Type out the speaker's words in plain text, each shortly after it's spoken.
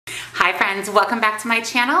Hi friends, welcome back to my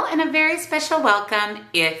channel and a very special welcome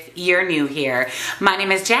if you're new here. My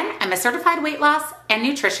name is Jen, I'm a certified weight loss and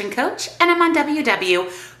nutrition coach and I'm on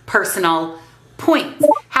WW Personal Points.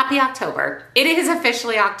 Happy October. It is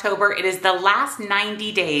officially October. It is the last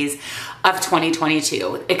 90 days of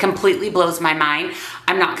 2022. It completely blows my mind.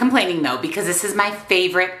 I'm not complaining though, because this is my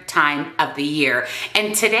favorite time of the year.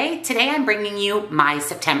 And today I'm bringing you my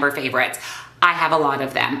September favorites. I have a lot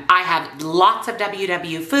of them. I have lots of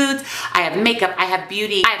WW foods. I have makeup, I have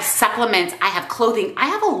beauty, I have supplements, I have clothing. I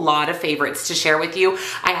have a lot of favorites to share with you.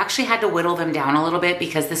 I actually had to whittle them down a little bit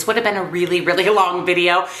because this would have been a really long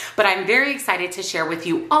video, but I'm very excited to share with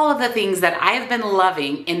you all of the things that I have been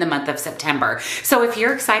loving in the month of September. So if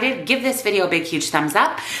you're excited, give this video a big, huge thumbs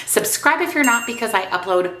up. Subscribe if you're not, because I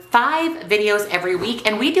upload 5 videos every week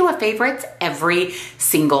and we do a favorites every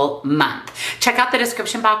single month. Check out the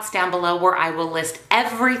description box down below where I will list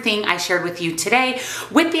everything I shared with you today,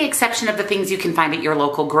 with the exception of the things you can find at your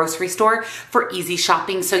local grocery store for easy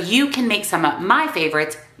shopping, so you can make some of my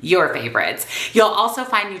favorites your favorites. You'll also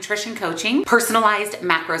find nutrition coaching, personalized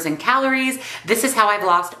macros and calories. This is how I've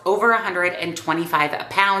lost over 125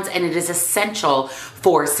 pounds and it is essential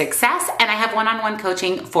for success. And I have one-on-one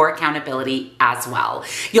coaching for accountability as well.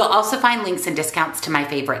 You'll also find links and discounts to my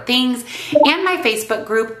favorite things and my Facebook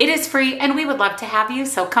group. It is free and we would love to have you,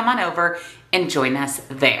 so come on over and join us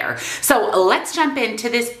there. So let's jump into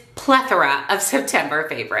this plethora of September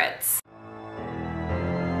favorites.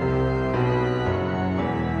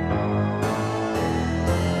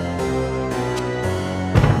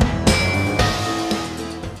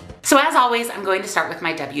 So as always, I'm going to start with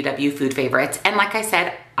my WW food favorites. And like I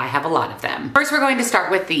said, I have a lot of them. First, we're going to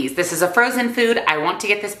start with these. This is a frozen food. I want to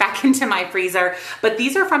get this back into my freezer, but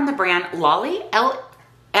these are from the brand Lolly,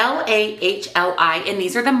 L-A-H-L-I, and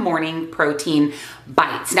these are the morning protein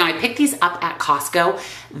bites. Now I picked these up at Costco.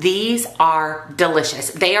 These are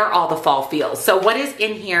delicious. They are all the fall feels. So what is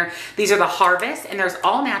in here? These are the Harvest, and there's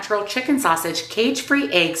all natural chicken sausage,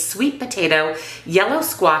 cage-free eggs, sweet potato, yellow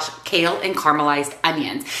squash, kale, and caramelized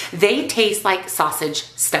onions. They taste like sausage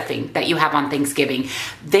stuffing that you have on Thanksgiving.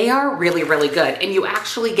 They are really good, and you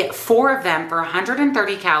actually get 4 of them for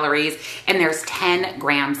 130 calories, and there's 10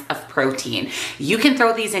 grams of protein. You can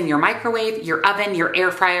throw these in your microwave, your oven, your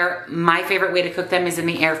air fryer. My favorite way to cook them is in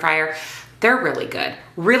the air fryer. They're really good,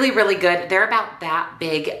 really good. They're about that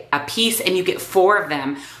big a piece and you get 4 of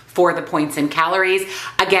them for the points and calories.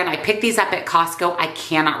 Again, I picked these up at Costco. I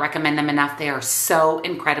cannot recommend them enough. They are so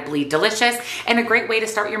incredibly delicious and a great way to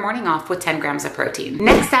start your morning off with 10 grams of protein.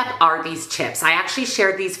 Next up are these chips. I actually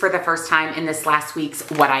shared these for the first time in this last week's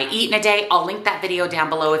What I Eat in a Day. I'll link that video down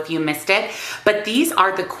below if you missed it. But these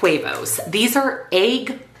are the Huevos. These are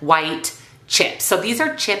egg white chips. So these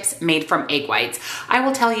are chips made from egg whites. I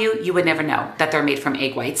will tell you, you would never know that they're made from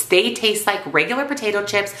egg whites. They taste like regular potato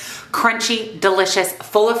chips, crunchy, delicious,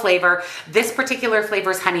 full of flavor. This particular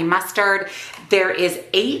flavor is honey mustard. There is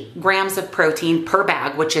 8 grams of protein per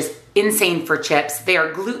bag, which is insane for chips. They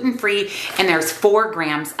are gluten-free and there's 4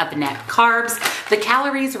 grams of net carbs. The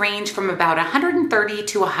calories range from about 130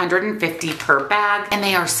 to 150 per bag, and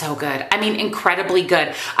they are so good. I mean, incredibly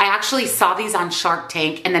good. I actually saw these on Shark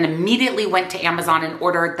Tank and then immediately went to Amazon and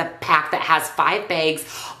ordered the pack that has 5 bags,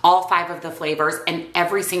 all 5 of the flavors, and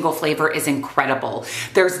every single flavor is incredible.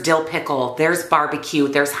 There's dill pickle, there's barbecue,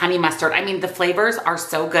 there's honey mustard. I mean, the flavors are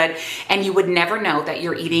so good and you would never know that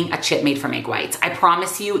you're eating a chip made from egg whites. I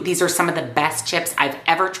promise you, these are some of the best chips I've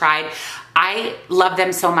ever tried. I love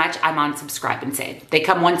them so much, I'm on subscribe and save. They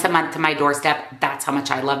come once a month to my doorstep. That's how much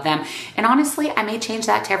I love them. And honestly, I may change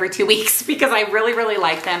that to every 2 weeks because I really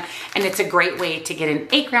like them. And it's a great way to get in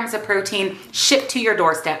 8 grams of protein shipped to your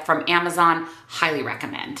doorstep from Amazon. Highly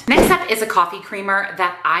recommend. Next up is a coffee creamer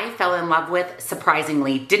that I fell in love with,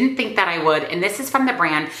 surprisingly. Didn't think that I would. And this is from the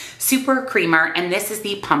brand Super Creamer, and this is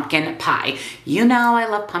the pumpkin pie. You know I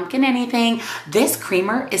love pumpkin anything. This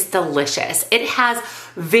creamer is delicious. It has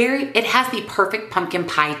the perfect pumpkin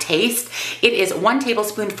pie taste. It is 1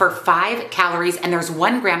 tablespoon for 5 calories and there's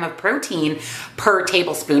 1 gram of protein per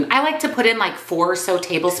tablespoon. I like to put in like 4 or so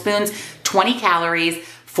tablespoons, 20 calories,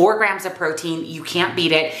 4 grams of protein. You can't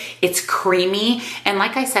beat it. It's creamy. And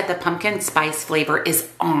like I said, the pumpkin spice flavor is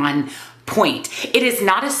on point. It is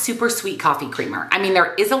not a super sweet coffee creamer. I mean,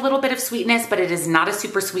 there is a little bit of sweetness, but it is not a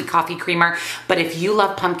super sweet coffee creamer. But if you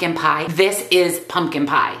love pumpkin pie, this is pumpkin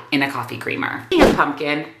pie in a coffee creamer. And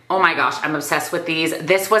pumpkin, oh my gosh, I'm obsessed with these.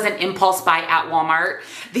 This was an impulse buy at Walmart.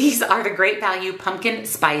 These are the Great Value Pumpkin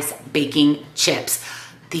Spice Baking Chips.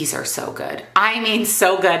 These are so good. I mean,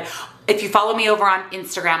 so good. If you follow me over on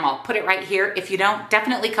Instagram, I'll put it right here. If you don't,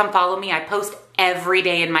 definitely come follow me. I post every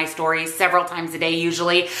day in my stories, several times a day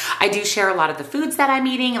usually. I do share a lot of the foods that I'm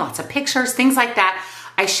eating, lots of pictures, things like that.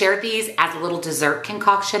 I shared these as a little dessert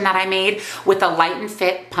concoction that I made with a Light and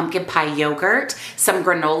Fit pumpkin pie yogurt, some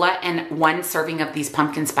granola, and 1 serving of these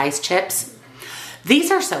pumpkin spice chips.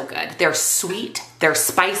 These are so good. They're sweet, they're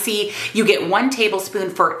spicy. You get 1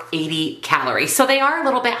 tablespoon for 80 calories. So they are a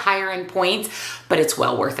little bit higher in points, but it's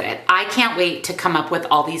well worth it. I can't wait to come up with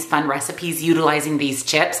all these fun recipes utilizing these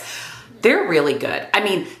chips. They're really good. I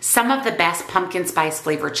mean, some of the best pumpkin spice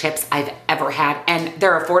flavored chips I've ever had, and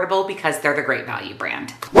they're affordable because they're the Great Value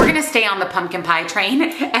brand. We're gonna stay on the pumpkin pie train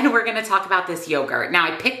and we're gonna talk about this yogurt. Now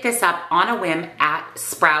I picked this up on a whim at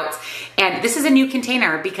Sprouts, and this is a new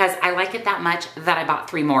container because I like it that much that I bought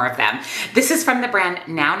 3 more of them. This is from the brand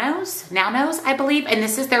Now Knows, I believe, and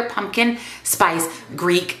this is their pumpkin spice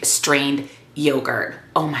Greek strained yogurt.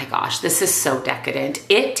 Oh my gosh, this is so decadent.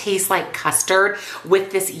 It tastes like custard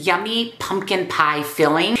with this yummy pumpkin pie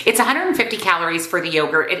filling. It's 150 calories for the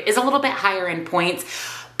yogurt. It is a little bit higher in points,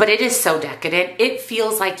 but it is so decadent. It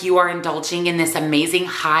feels like you are indulging in this amazing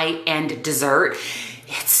high-end dessert.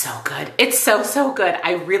 It's so good. It's so, so good.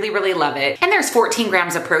 I really, really love it. And there's 14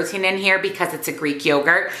 grams of protein in here because it's a Greek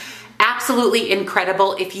yogurt. Absolutely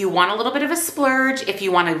incredible if you want a little bit of a splurge, if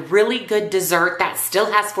you want a really good dessert that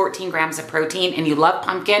still has 14 grams of protein and you love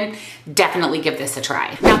pumpkin, definitely give this a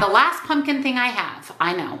try. Now the last pumpkin thing I have,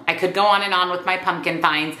 I know, I could go on and on with my pumpkin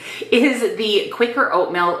finds, is the Quaker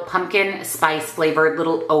Oatmeal pumpkin spice flavored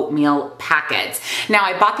little oatmeal packets. Now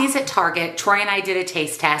I bought these at Target. Troy and I did a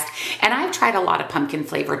taste test, and I've tried a lot of pumpkin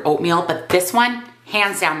flavored oatmeal, but this one,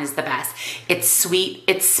 hands down, is the best. It's sweet,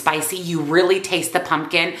 it's spicy, you really taste the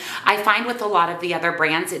pumpkin. I find with a lot of the other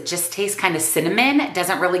brands, it just tastes kind of cinnamon. It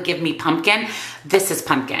doesn't really give me pumpkin. This is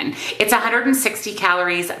pumpkin. It's 160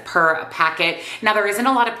 calories per packet. Now there isn't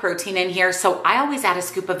a lot of protein in here, so I always add a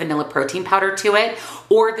scoop of vanilla protein powder to it,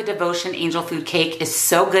 or the Devotion Angel Food Cake is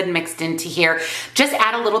so good mixed into here. Just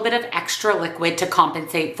add a little bit of extra liquid to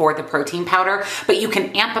compensate for the protein powder, but you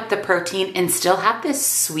can amp up the protein and still have this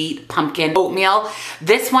sweet pumpkin oatmeal.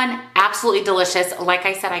 This one, absolutely delicious. Like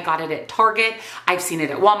I said, I got it at Target. I've seen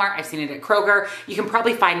it at Walmart. I've seen it at Kroger. You can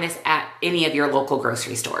probably find this at any of your local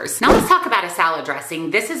grocery stores. Now let's talk about a salad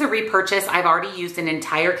dressing. This is a repurchase. I've already used an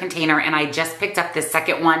entire container and I just picked up the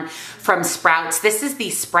second one from Sprouts. This is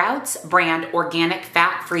the Sprouts brand organic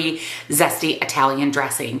fat-free zesty Italian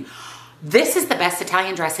dressing. This is the best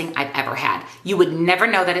Italian dressing I've ever had. You would never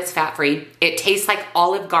know that it's fat-free. It tastes like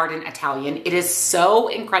Olive Garden Italian. It is so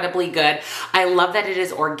incredibly good. I love that it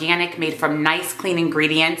is organic, made from nice, clean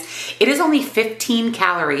ingredients. It is only 15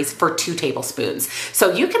 calories for 2 tablespoons.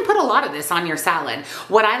 So you can put a lot of this on your salad.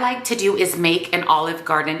 What I like to do is make an Olive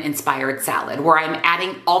Garden inspired salad where I'm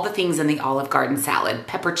adding all the things in the Olive Garden salad,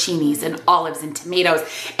 pepperoncinis and olives and tomatoes.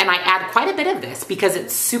 And I add quite a bit of this because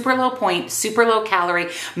it's super low point, super low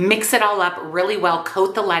calorie. Mix it all up really well,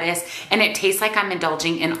 coat the lettuce, and it tastes like I'm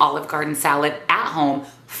indulging in Olive Garden salad at home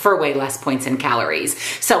for way less points and calories.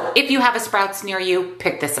 So if you have a Sprouts near you,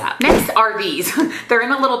 pick this up. Next are these. They're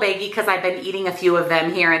in a little baggie because I've been eating a few of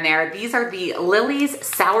them here and there. These are the Lily's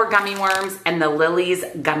Sour Gummy Worms and the Lily's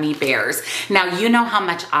Gummy Bears. Now you know how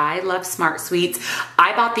much I love Smart Sweets.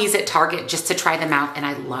 I bought these at Target just to try them out and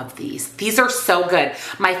I love these. These are so good.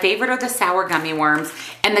 My favorite are the Sour Gummy Worms,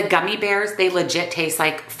 and the Gummy Bears, they legit taste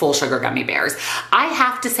like full sugar gummy bears. I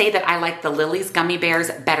have to say that I like the Lily's Gummy Bears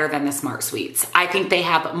better than the Smart Sweets. I think they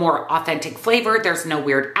have more authentic flavor. There's no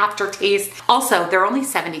weird aftertaste. Also, they're only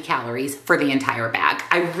 70 calories for the entire bag.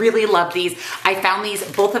 I really love these. I found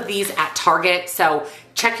both of these at Target, so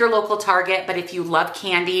check your local Target, but if you love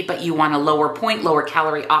candy, but you want a lower point, lower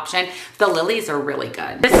calorie option, the Lily's are really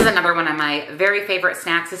good. This is another one of my very favorite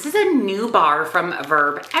snacks. This is a new bar from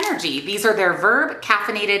VERB Energy. These are their VERB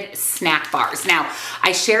caffeinated snack bars. Now,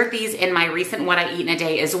 I shared these in my recent What I Eat in a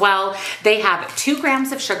Day as well. They have 2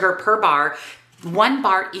 grams of sugar per bar. 1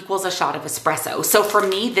 bar equals a shot of espresso. So for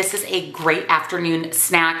me, this is a great afternoon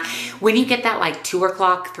snack. When you get that like 2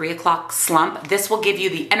 o'clock, 3 o'clock slump, this will give you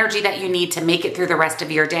the energy that you need to make it through the rest of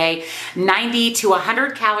your day. 90 to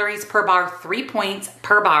 100 calories per bar, 3 points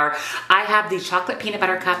per bar. I have the chocolate peanut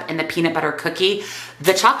butter cup and the peanut butter cookie.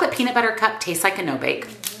 The chocolate peanut butter cup tastes like a no-bake.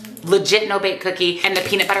 Legit no-bake cookie, and the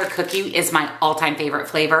peanut butter cookie is my all-time favorite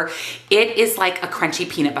flavor. It is like a crunchy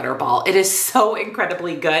peanut butter ball. It is so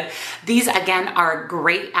incredibly good. These again are a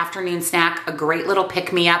great afternoon snack, a great little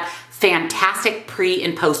pick-me-up, fantastic pre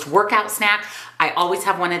and post workout snack. I always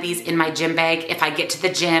have one of these in my gym bag if I get to the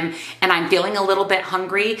gym and I'm feeling a little bit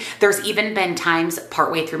hungry. There's even been times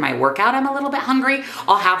partway through my workout I'm a little bit hungry.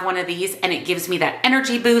 I'll have one of these and it gives me that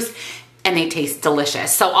energy boost. and they taste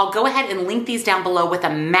delicious. So I'll go ahead and link these down below with a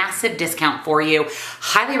massive discount for you.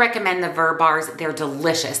 Highly recommend the VERB bars. They're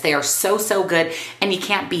delicious. They are so, so good, and you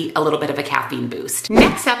can't beat a little bit of a caffeine boost.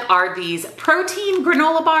 Next up are these protein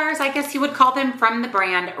granola bars, I guess you would call them, from the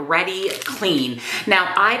brand Ready Clean.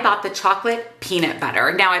 Now, I bought the chocolate peanut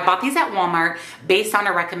butter. Now, I bought these at Walmart based on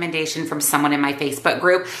a recommendation from someone in my Facebook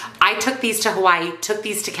group. I took these to Hawaii, took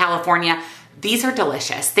these to California. These are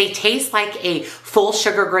delicious. They taste like a full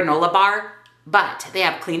sugar granola bar, but they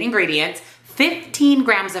have clean ingredients, 15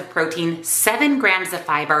 grams of protein, 7 grams of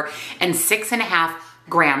fiber, and 6.5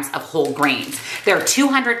 grams of whole grains. They're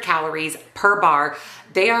 200 calories per bar.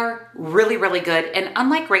 They are really, really good. And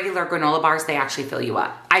unlike regular granola bars, they actually fill you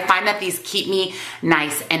up. I find that these keep me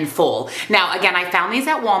nice and full. Now, again, I found these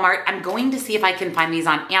at Walmart. I'm going to see if I can find these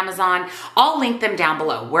on Amazon. I'll link them down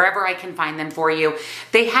below, wherever I can find them for you.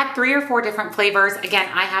 They had 3 or 4 different flavors. Again,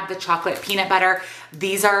 I have the chocolate peanut butter.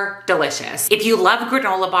 These are delicious. If you love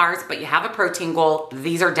granola bars, but you have a protein goal,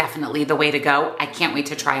 these are definitely the way to go. I can't wait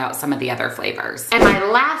to try out some of the other flavors. And my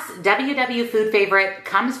last WW food favorite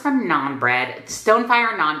comes from Naan Bread,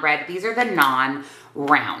 Stonefire Naan Bread. These are the naan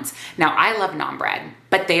rounds. Now, I love naan bread,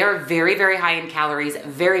 but they are very, very high in calories,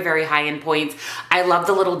 very, very high in points. I love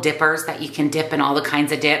the little dippers that you can dip in all the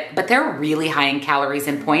kinds of dip, but they're really high in calories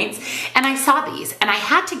and points. And I saw these and I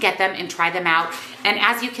had to get them and try them out. And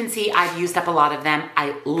as you can see, I've used up a lot of them.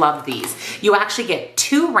 I love these. You actually get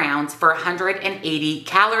 2 rounds for 180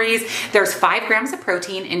 calories. There's 5 grams of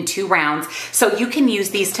protein in 2 rounds. So you can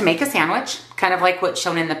use these to make a sandwich, kind of like what's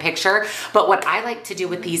shown in the picture. But what I like to do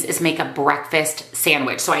with these is make a breakfast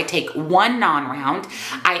sandwich. So I take 1 naan round,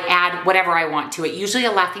 I add whatever I want to it, usually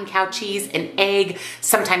a Laughing Cow cheese, an egg,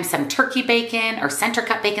 sometimes some turkey bacon or center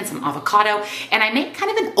cut bacon, some avocado, and I make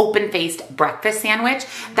kind of an open-faced breakfast sandwich.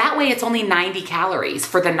 That way it's only 90 calories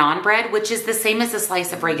for the naan bread, which is the same as a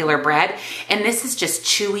slice of regular bread. And this is just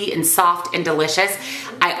chewy and soft and delicious.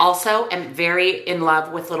 I also am very in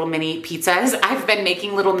love with little mini pizzas. I've been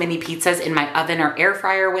making little mini pizzas in my oven or air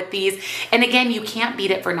fryer with these. And again, you can't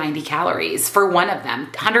beat it for 90 calories for one of them,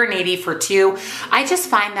 180 for 2. I just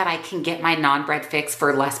find that I can get my naan bread fix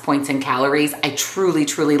for less points and calories. I truly,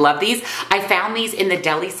 truly love these. I found these in the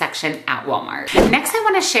deli section at Walmart. Next, I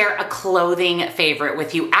want to share a clothing favorite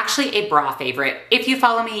with you, actually a bra favorite. If you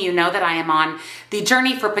follow me, you know that I am on the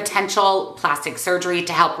journey for potential plastic surgery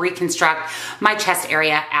to help reconstruct my chest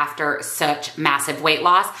area after such massive weight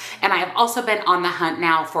loss. And I have also been on the hunt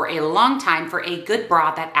now for a long time for a good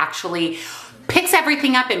bra that actually picks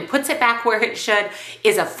everything up and puts it back where it should,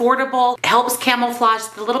 is affordable, helps camouflage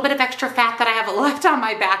the little bit of extra fat that I have left on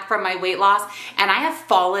my back from my weight loss. And I have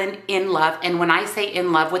fallen in love. And when I say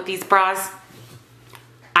in love with these bras,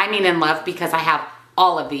 I mean in love because I have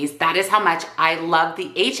all of these. That is how much I love the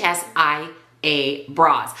HSIA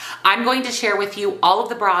bras. I'm going to share with you all of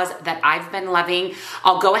the bras that I've been loving.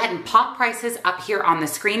 I'll go ahead and pop prices up here on the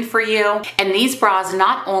screen for you. And these bras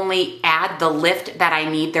not only add the lift that I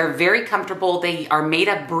need, they're very comfortable. They are made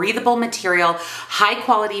of breathable material, high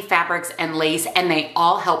quality fabrics and lace, and they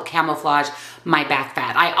all help camouflage my back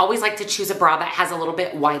fat. I always like to choose a bra that has a little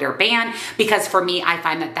bit wider band because for me, I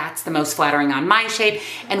find that that's the most flattering on my shape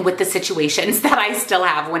and with the situations that I still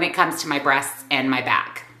have when it comes to my breasts and my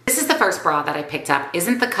back. This is the first bra that I picked up.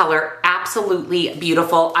 Isn't the color absolutely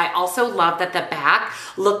beautiful? I also love that the back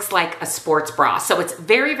looks like a sports bra. So it's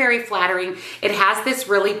very, very flattering. It has this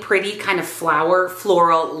really pretty kind of flower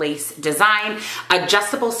floral lace design,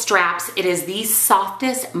 adjustable straps. It is the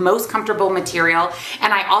softest, most comfortable material.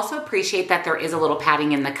 And I also appreciate that there is a little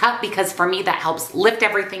padding in the cup because for me, that helps lift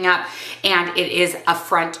everything up. And it is a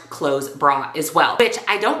front close bra as well, which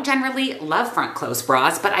I don't generally love front close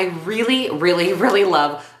bras, but I really, really, really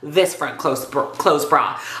love this front close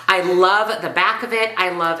bra. I love the back of it. I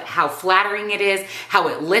love how flattering it is, how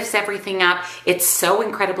it lifts everything up. It's so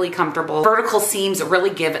incredibly comfortable. Vertical seams really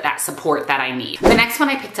give it that support that I need. The next one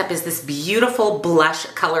I picked up is this beautiful blush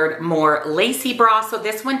colored, more lacy bra. So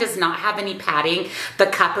this one does not have any padding. The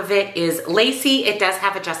cup of it is lacy. It does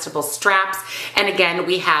have adjustable straps. And again,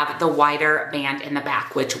 we have the wider band in the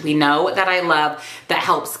back, which we know that I love, that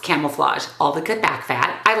helps camouflage all the good back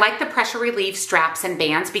fat. I like the pressure relief straps and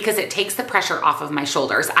bands because it takes the pressure off of my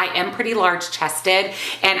shoulders. I am pretty large chested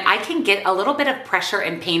and I can get a little bit of pressure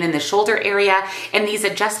and pain in the shoulder area, and these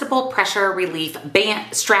adjustable pressure relief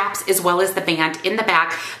band straps as well as the band in the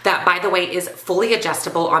back that, by the way, is fully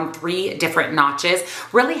adjustable on 3 different notches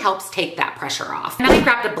really helps take that pressure off. And then I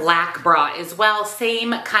grabbed a black bra as well,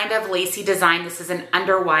 same kind of lacy design. This is an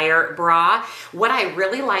underwire bra. What I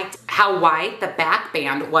really liked how wide the back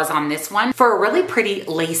band was on this one. For a really pretty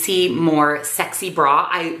lacy, more sexy bra,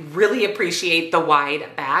 I really appreciate the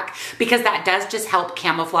wide back. because that does just help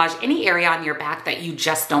camouflage any area on your back that you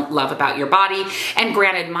just don't love about your body. And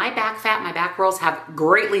granted, my back fat, my back rolls have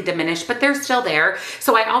greatly diminished, but they're still there.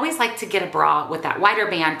 So I always like to get a bra with that wider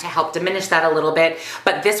band to help diminish that a little bit.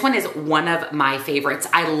 But this one is one of my favorites.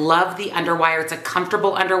 I love the underwire. It's a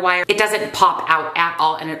comfortable underwire. It doesn't pop out at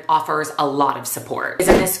all, and it offers a lot of support.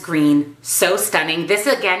 Isn't this green so stunning? This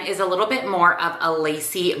again is a little bit more of a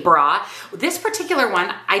lacy bra. This particular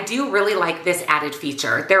one, I do really like this added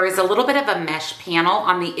feature. There is a little bit of a mesh panel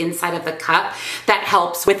on the inside of the cup that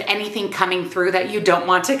helps with anything coming through that you don't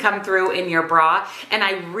want to come through in your bra. And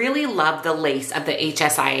I really love the lace of the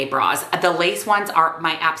HSIA bras. The lace ones are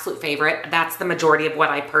my absolute favorite. That's the majority of what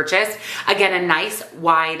I purchased. Again, a nice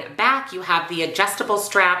wide back. You have the adjustable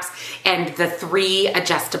straps and the 3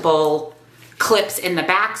 adjustable clips in the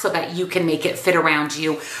back so that you can make it fit around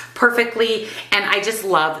you perfectly. And I just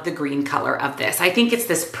love the green color of this. I think it's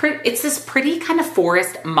this pretty kind of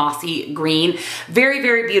forest mossy green. Very,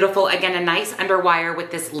 very beautiful. Again, a nice underwire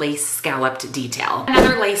with this lace scalloped detail.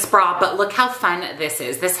 Another lace bra, but look how fun this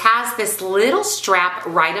is. This has this little strap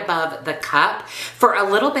right above the cup for a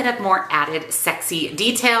little bit of more added sexy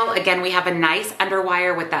detail. Again, we have a nice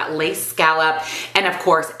underwire with that lace scallop and of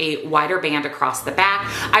course a wider band across the back.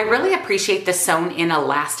 I really appreciate the sewn in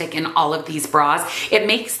elastic in all of these bras. It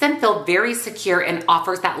makes them feel very secure and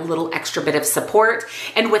offers that little extra bit of support.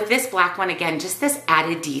 And with this black one, again, just this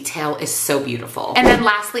added detail is so beautiful. And then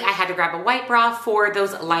lastly, I had to grab a white bra for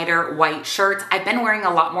those lighter white shirts. I've been wearing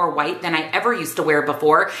a lot more white than I ever used to wear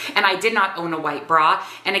before, and I did not own a white bra.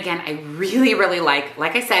 And again, I really, really like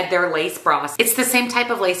I said, they're lace bras. It's the same type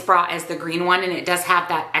of lace bra as the green one, and it does have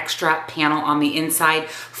that extra panel on the inside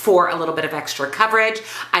for a little bit of extra coverage.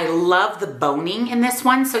 I love the boning in this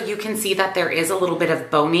one, so you can see that there is a little bit of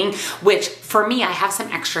boning, which for me, I have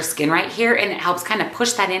some extra skin right here, and it helps kind of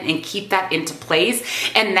push that in and keep that into place.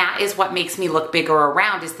 And that is what makes me look bigger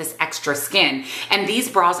around, is this extra skin. And these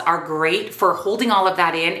bras are great for holding all of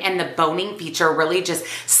that in, and the boning feature really just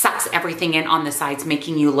sucks everything in on the sides,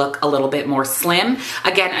 making you look a little bit more slim.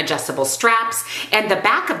 Again, adjustable straps, and the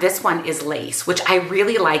back of this one is lace, which I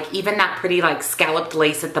really like. Even that pretty like scalloped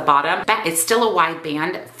lace at the bottom, it's still a wide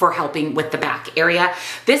band for helping with the back area.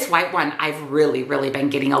 This white one I've really been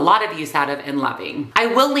getting a lot of use out of and loving. I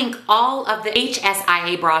will link all of the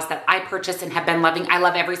HSIA bras that I purchased and have been loving. I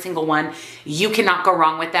love every single one. You cannot go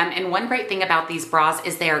wrong with them. And one great thing about these bras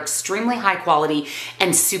is they are extremely high quality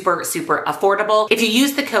and super affordable. If you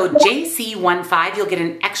use the code JC15, you'll get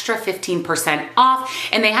an extra 15% off.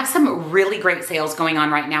 And they have some really great sales going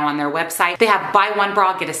on right now on their website. They have buy one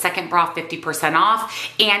bra, get a second bra 50%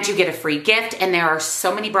 off, and you get a free gift. And there are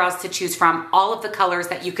so many bras to choose from, all of the colors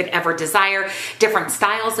that you could ever desire, different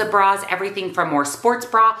styles of bras, everything from more sports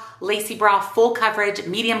bra, lacy bra, full coverage,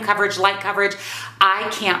 medium coverage, light coverage. I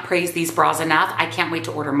can't praise these bras enough. I can't wait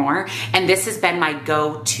to order more. And this has been my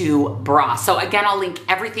go-to bra. So again, I'll link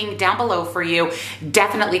everything down below for you.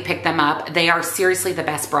 Definitely pick them up. They are seriously the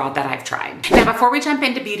best bra that I've tried. Now, before we jump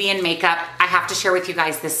into beauty and makeup, I have to share with you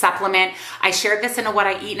guys this supplement. I shared this in a What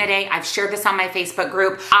I Eat in a Day. I've shared this on my Facebook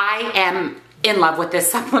group. I am in love with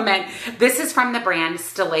this supplement. This is from the brand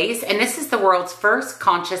Stelace, and this is the world's first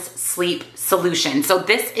conscious sleep solution. So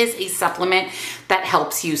this is a supplement that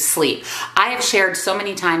helps you sleep. I have shared so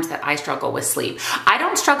many times that I struggle with sleep. I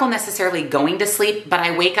don't struggle necessarily going to sleep, but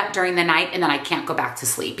I wake up during the night and then I can't go back to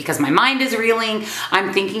sleep because my mind is reeling.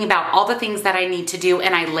 I'm thinking about all the things that I need to do,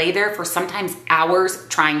 and I lay there for sometimes hours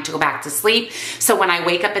trying to go back to sleep. So when I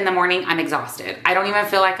wake up in the morning, I'm exhausted. I don't even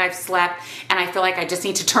feel like I've slept, and I feel like I just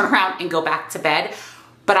need to turn around and go back to bed.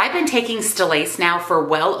 But I've been taking Stelace now for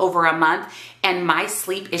well over a month, and my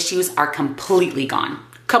sleep issues are completely gone.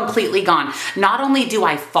 Completely gone. Not only do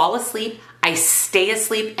I fall asleep, I stay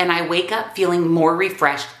asleep, and I wake up feeling more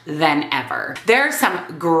refreshed than ever. There are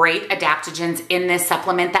some great adaptogens in this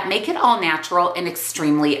supplement that make it all natural and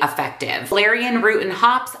extremely effective. Valerian root and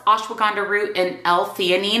hops, ashwagandha root, and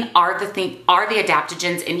L-theanine are the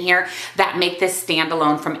adaptogens in here that make this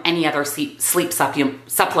standalone from any other sleep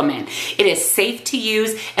supplement. It is safe to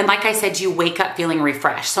use, and like I said, you wake up feeling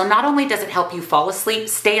refreshed. So not only does it help you fall asleep,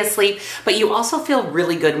 stay asleep, but you also feel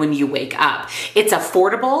really good when you wake up. It's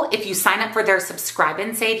affordable. If you sign up for their subscribe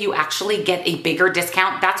and save, you actually get a bigger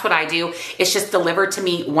discount. That's what I do. It's just delivered to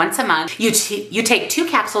me once a month. You take 2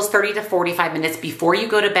 capsules 30 to 45 minutes before you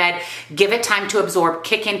go to bed, give it time to absorb,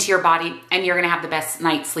 kick into your body, and you're gonna have the best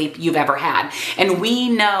night's sleep you've ever had. And we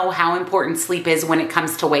know how important sleep is when it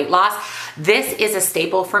comes to weight loss. This is a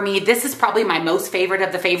staple for me. This is probably my most favorite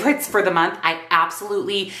of the favorites for the month. I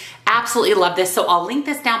absolutely absolutely love this. So I'll link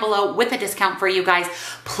this down below with a discount for you guys.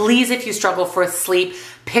 Please, if you struggle for sleep,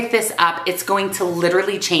 pick this up. It's going to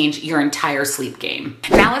literally change your entire sleep game.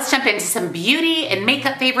 Now let's jump into some beauty and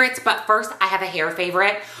makeup favorites, but first I have a hair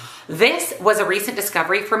favorite. This was a recent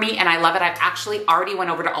discovery for me and I love it. I've actually already went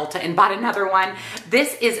over to Ulta and bought another one.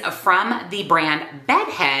 This is from the brand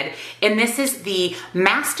Bedhead, and this is the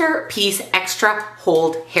Masterpiece Extra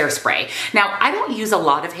Hold Hairspray. Now, I don't use a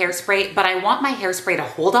lot of hairspray, but I want my hairspray to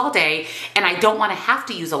hold all day, and I don't want to have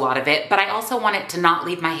to use a lot of it, but I also want it to not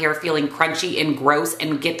leave my hair feeling crunchy and gross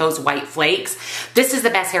and get those white flakes. This is the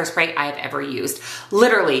best hairspray I have ever used.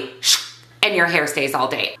 Literally, and your hair stays all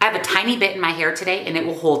day. I have a tiny bit in my hair today and it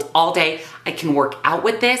will hold all day. I can work out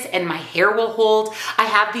with this and my hair will hold. I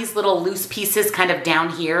have these little loose pieces kind of down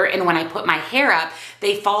here, and when I put my hair up,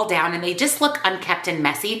 they fall down and they just look unkempt and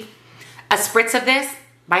messy. A spritz of this,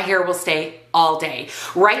 my hair will stay all day.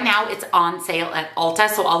 Right now it's on sale at Ulta,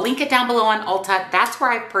 so I'll link it down below on Ulta. That's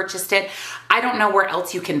where I've purchased it. I don't know where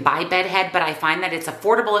else you can buy Bedhead, but I find that it's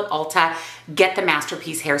affordable at Ulta. Get the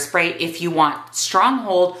Masterpiece hairspray if you want strong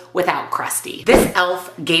hold without crusty. This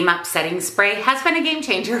e.l.f. Game Up Setting Spray has been a game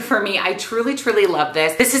changer for me. I truly, truly love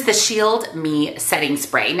this. This is the Shield Me Setting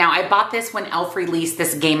Spray. Now, I bought this when e.l.f. released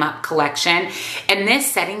this Game Up collection, and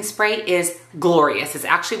this setting spray is glorious. It's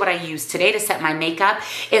actually what I use today to set my makeup.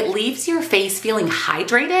 It leaves your face feeling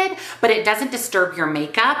hydrated, but it doesn't disturb your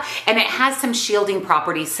makeup, and it has some shielding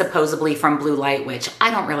properties supposedly from blue light, which I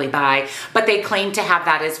don't really buy, but they claim to have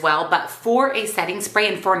that as well. But for a setting spray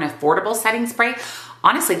and for an affordable setting spray,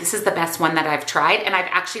 honestly, this is the best one that I've tried, and I've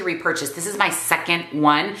actually repurchased. This is my second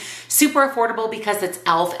one. Super affordable because it's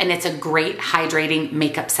e.l.f. and it's a great hydrating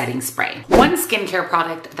makeup setting spray. One skincare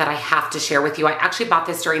product that I have to share with you, I actually bought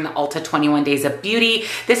this during the Ulta 21 Days of Beauty.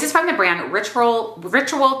 This is from the brand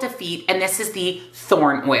Ritual Defeat, and this is the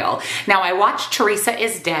Thorn Oil. Now, I watched Teresa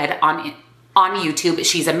is Dead on YouTube.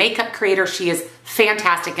 She's a makeup creator. She is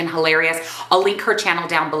fantastic and hilarious. I'll link her channel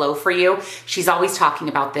down below for you. She's always talking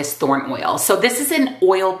about this Thorn Oil. So this is an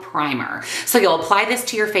oil primer. So you'll apply this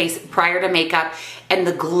to your face prior to makeup, and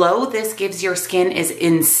the glow this gives your skin is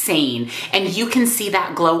insane. And you can see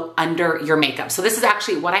that glow under your makeup. So this is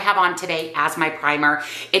actually what I have on today as my primer.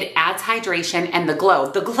 It adds hydration and the glow.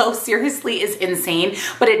 The glow seriously is insane,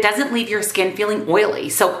 but it doesn't leave your skin feeling oily.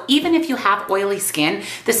 So even if you have oily skin,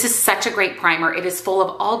 this is such a great primer. It is full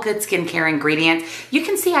of all good skincare ingredients. You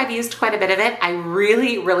can see I've used quite a bit of it. I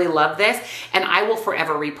really, really love this, and I will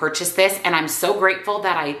forever repurchase this, and I'm so grateful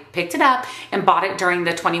that I picked it up and bought it during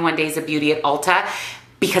the 21 Days of Beauty at Ulta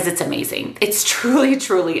because it's amazing. It's truly,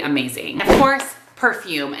 truly amazing. Of course,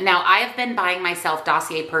 perfume. Now, I have been buying myself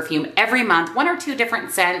Dossier perfume every month, 1 or 2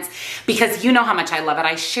 different scents, because you know how much I love it.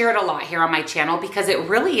 I share it a lot here on my channel because it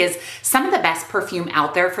really is some of the best perfume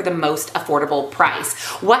out there for the most affordable price.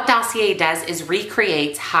 What Dossier does is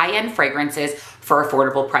recreates high-end fragrances for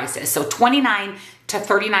affordable prices. So $29 to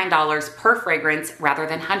 $39 per fragrance rather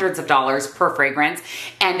than hundreds of dollars per fragrance,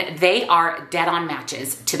 and they are dead on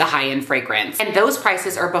matches to the high-end fragrance. And those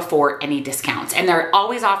prices are before any discounts, and they're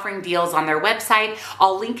always offering deals on their website.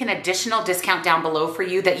 I'll link an additional discount down below for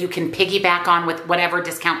you that you can piggyback on with whatever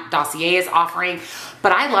discount Dossier is offering.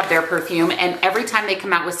 But I love their perfume, and every time they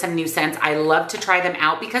come out with some new scents, I love to try them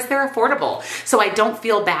out because they're affordable. So I don't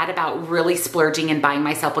feel bad about really splurging and buying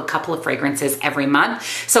myself a couple of fragrances every month.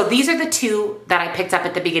 So these are the 2 that I picked up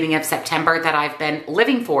at the beginning of September that I've been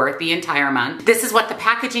living for the entire month. This is what the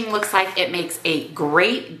packaging looks like. It makes a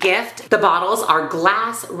great gift. The bottles are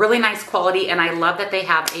glass, really nice quality, and I love that they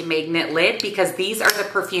have a magnet lid because these are the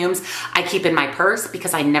perfumes I keep in my purse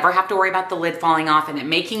because I never have to worry about the lid falling off and it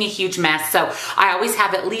making a huge mess. So I always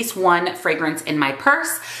have at least 1 fragrance in my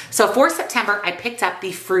purse. So for September, I picked up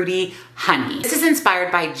the Fruity Honey. This is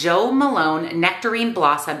inspired by Jo Malone Nectarine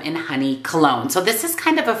Blossom and Honey Cologne. So this is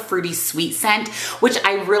kind of a fruity sweet scent, which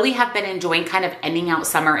I really have been enjoying kind of ending out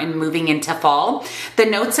summer and moving into fall. The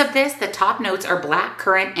notes of this, the top notes are black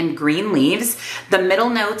currant and green leaves. The middle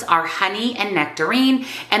notes are honey and nectarine,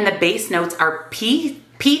 and the base notes are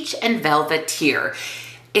peach and velveteer.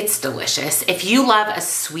 It's delicious. If you love a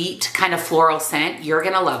sweet kind of floral scent, you're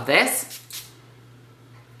gonna love this.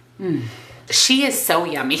 She is so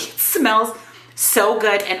yummy. It smells so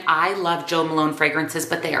good, and I love Jo Malone fragrances,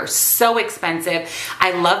 but they are so expensive.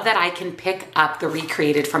 I love that I can pick up the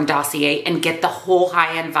Recreated from Dossier and get the whole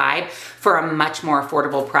high-end vibe for a much more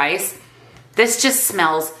affordable price. This just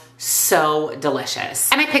smells so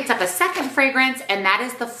delicious. And I picked up a second fragrance, and that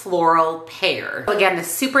is the Floral Pear. Again, the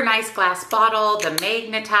super nice glass bottle, the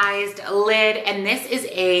magnetized lid, and this is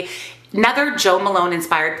a Another Jo Malone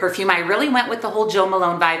inspired perfume. I really went with the whole Jo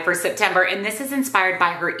Malone vibe for September, and this is inspired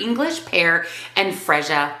by her English Pear and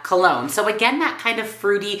Freja cologne. So again, that kind of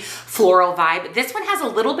fruity floral vibe. This one has a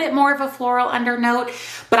little bit more of a floral undernote,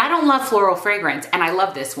 but I don't love floral fragrance, and I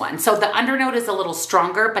love this one. So the undernote is a little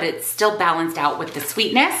stronger, but it's still balanced out with the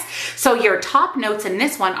sweetness. So your top notes in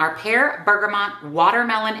this one are pear, bergamot,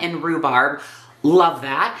 watermelon, and rhubarb. Love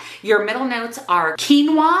that. Your middle notes are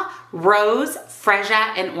quinoa, rose,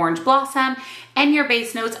 freja, and orange blossom. And your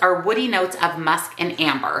base notes are woody notes of musk and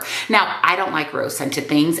amber. Now, I don't like rose scented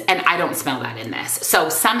things, and I don't smell that in this. So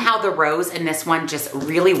somehow the rose in this one just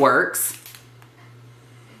really works.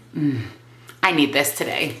 I need this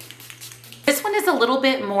today. This one is a little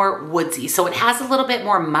bit more woodsy, so it has a little bit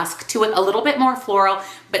more musk to it, a little bit more floral,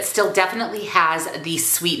 but still definitely has the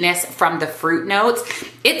sweetness from the fruit notes.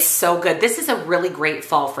 It's so good. This is a really great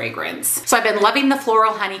fall fragrance. So I've been loving the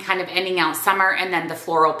floral honey kind of ending out summer, and then the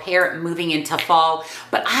floral pear moving into fall,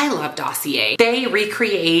 but I love Dossier. They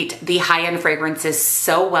recreate the high-end fragrances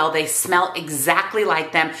so well. They smell exactly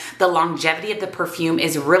like them. The longevity of the perfume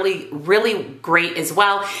is really, really great as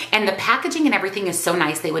well, and the packaging and everything is so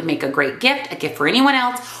nice. They would make a great gift, a gift for anyone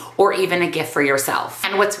else, or even a gift for yourself.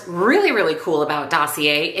 And what's really, really cool about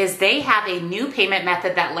Dossier is they have a new payment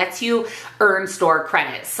method that lets you earn store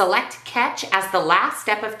credit. Select Catch as the last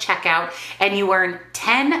step of checkout, and you earn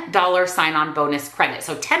 $10 sign-on bonus credit.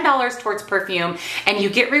 So $10 towards perfume, and you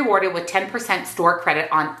get rewarded with 10% store credit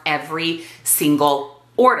on every single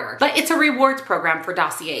order. But it's a rewards program for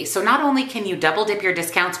Dossier. So not only can you double dip your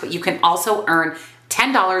discounts, but you can also earn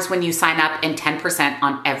 $10 when you sign up and 10%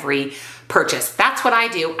 on every purchase. That's what I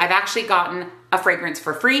do. I've actually gotten a fragrance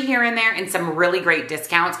for free here and there and some really great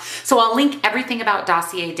discounts. So I'll link everything about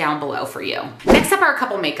Dossier down below for you. Next up are a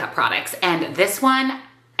couple makeup products, and this one,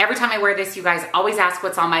 every time I wear this, you guys always ask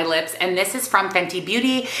what's on my lips, and this is from Fenty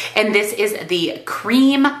Beauty, and this is the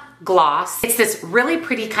Cream Gloss. It's this really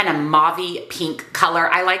pretty kind of mauvey pink color.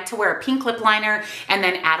 I like to wear a pink lip liner and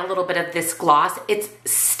then add a little bit of this gloss. It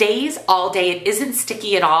stays all day. It isn't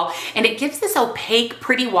sticky at all, and it gives this opaque,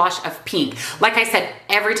 pretty wash of pink. Like I said,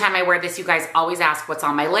 every time I wear this, you guys always ask what's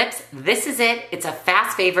on my lips. This is it. It's a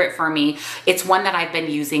fast favorite for me. It's one that I've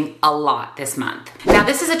been using a lot this month. Now,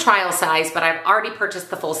 this is a trial size, but I've already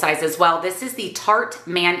purchased the full size as well. This is the Tarte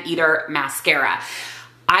Man Eater Mascara.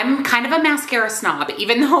 I'm kind of a mascara snob,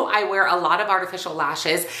 even though I wear a lot of artificial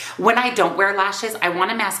lashes. When I don't wear lashes, I want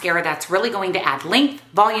a mascara that's really going to add length,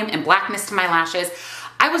 volume, and blackness to my lashes.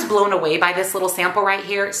 I was blown away by this little sample right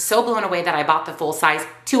here. So blown away that I bought the full size,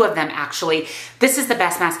 2 of them actually. This is the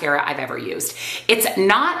best mascara I've ever used. It's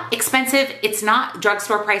not expensive. It's not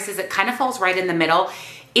drugstore prices. It kind of falls right in the middle.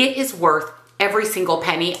 It is worth every single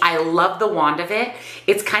penny. I love the wand of it.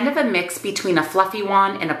 It's kind of a mix between a fluffy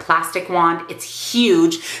wand and a plastic wand. It's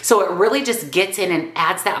huge, so it really just gets in and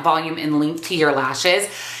adds that volume and length to your lashes.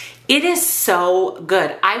 It is so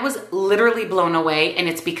good. I was literally blown away, and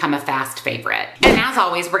it's become a fast favorite. And as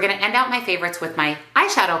always, we're gonna end out my favorites with my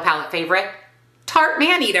eyeshadow palette favorite, Tarte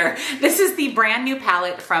Man Eater. This is the brand new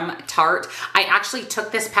palette from Tarte. I actually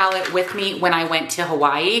took this palette with me when I went to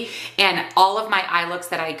Hawaii, and all of my eye looks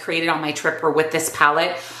that I created on my trip were with this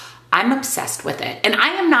palette. I'm obsessed with it. And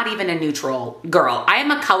I am not even a neutral girl. I am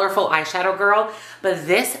a colorful eyeshadow girl, but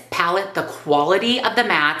this palette, the quality of the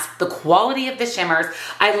mattes, the quality of the shimmers,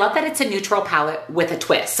 I love that it's a neutral palette with a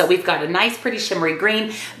twist. So we've got a nice, pretty shimmery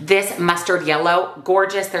green, this mustard yellow,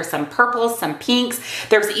 gorgeous. There's some purples, some pinks.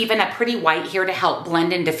 There's even a pretty white here to help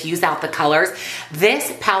blend and diffuse out the colors.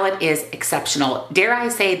 This palette is exceptional. Dare I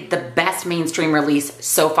say the best mainstream release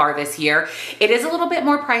so far this year. It is a little bit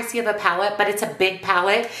more pricey of a palette, but it's a big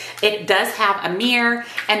palette. It does have a mirror,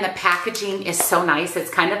 and the packaging is so nice.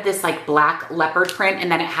 It's kind of this like black leopard print,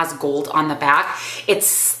 and then it has gold on the back.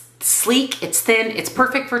 It's sleek, it's thin, it's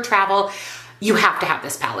perfect for travel. You have to have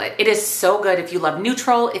this palette. It is so good if you love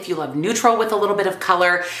neutral, with a little bit of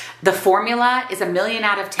color. The formula is a 1,000,000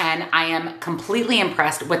 out of 10. I am completely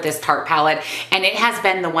impressed with this Tarte palette, and it has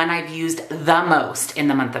been the one I've used the most in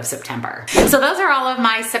the month of September. So those are all of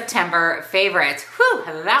my September favorites. Whew,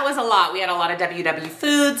 that was a lot. We had a lot of WW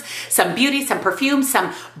foods, some beauty, some perfume,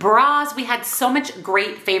 some bras. We had so much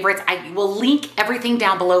great favorites. I will link everything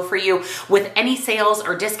down below for you with any sales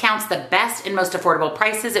or discounts, the best and most affordable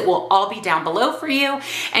prices. It will all be down below for you.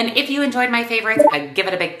 And if you enjoyed my favorites, I'd give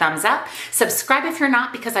it a big thumbs up. Subscribe if you're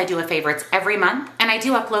not, because I do a favorites every month, and I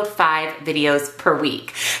do upload 5 videos per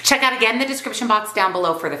week. Check out again the description box down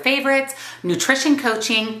below for the favorites, nutrition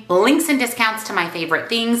coaching, links and discounts to my favorite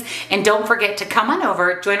things, and don't forget to come on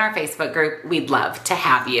over, join our Facebook group. We'd love to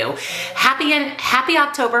have you. Happy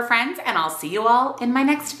October, friends, and I'll see you all in my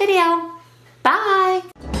next video. Bye.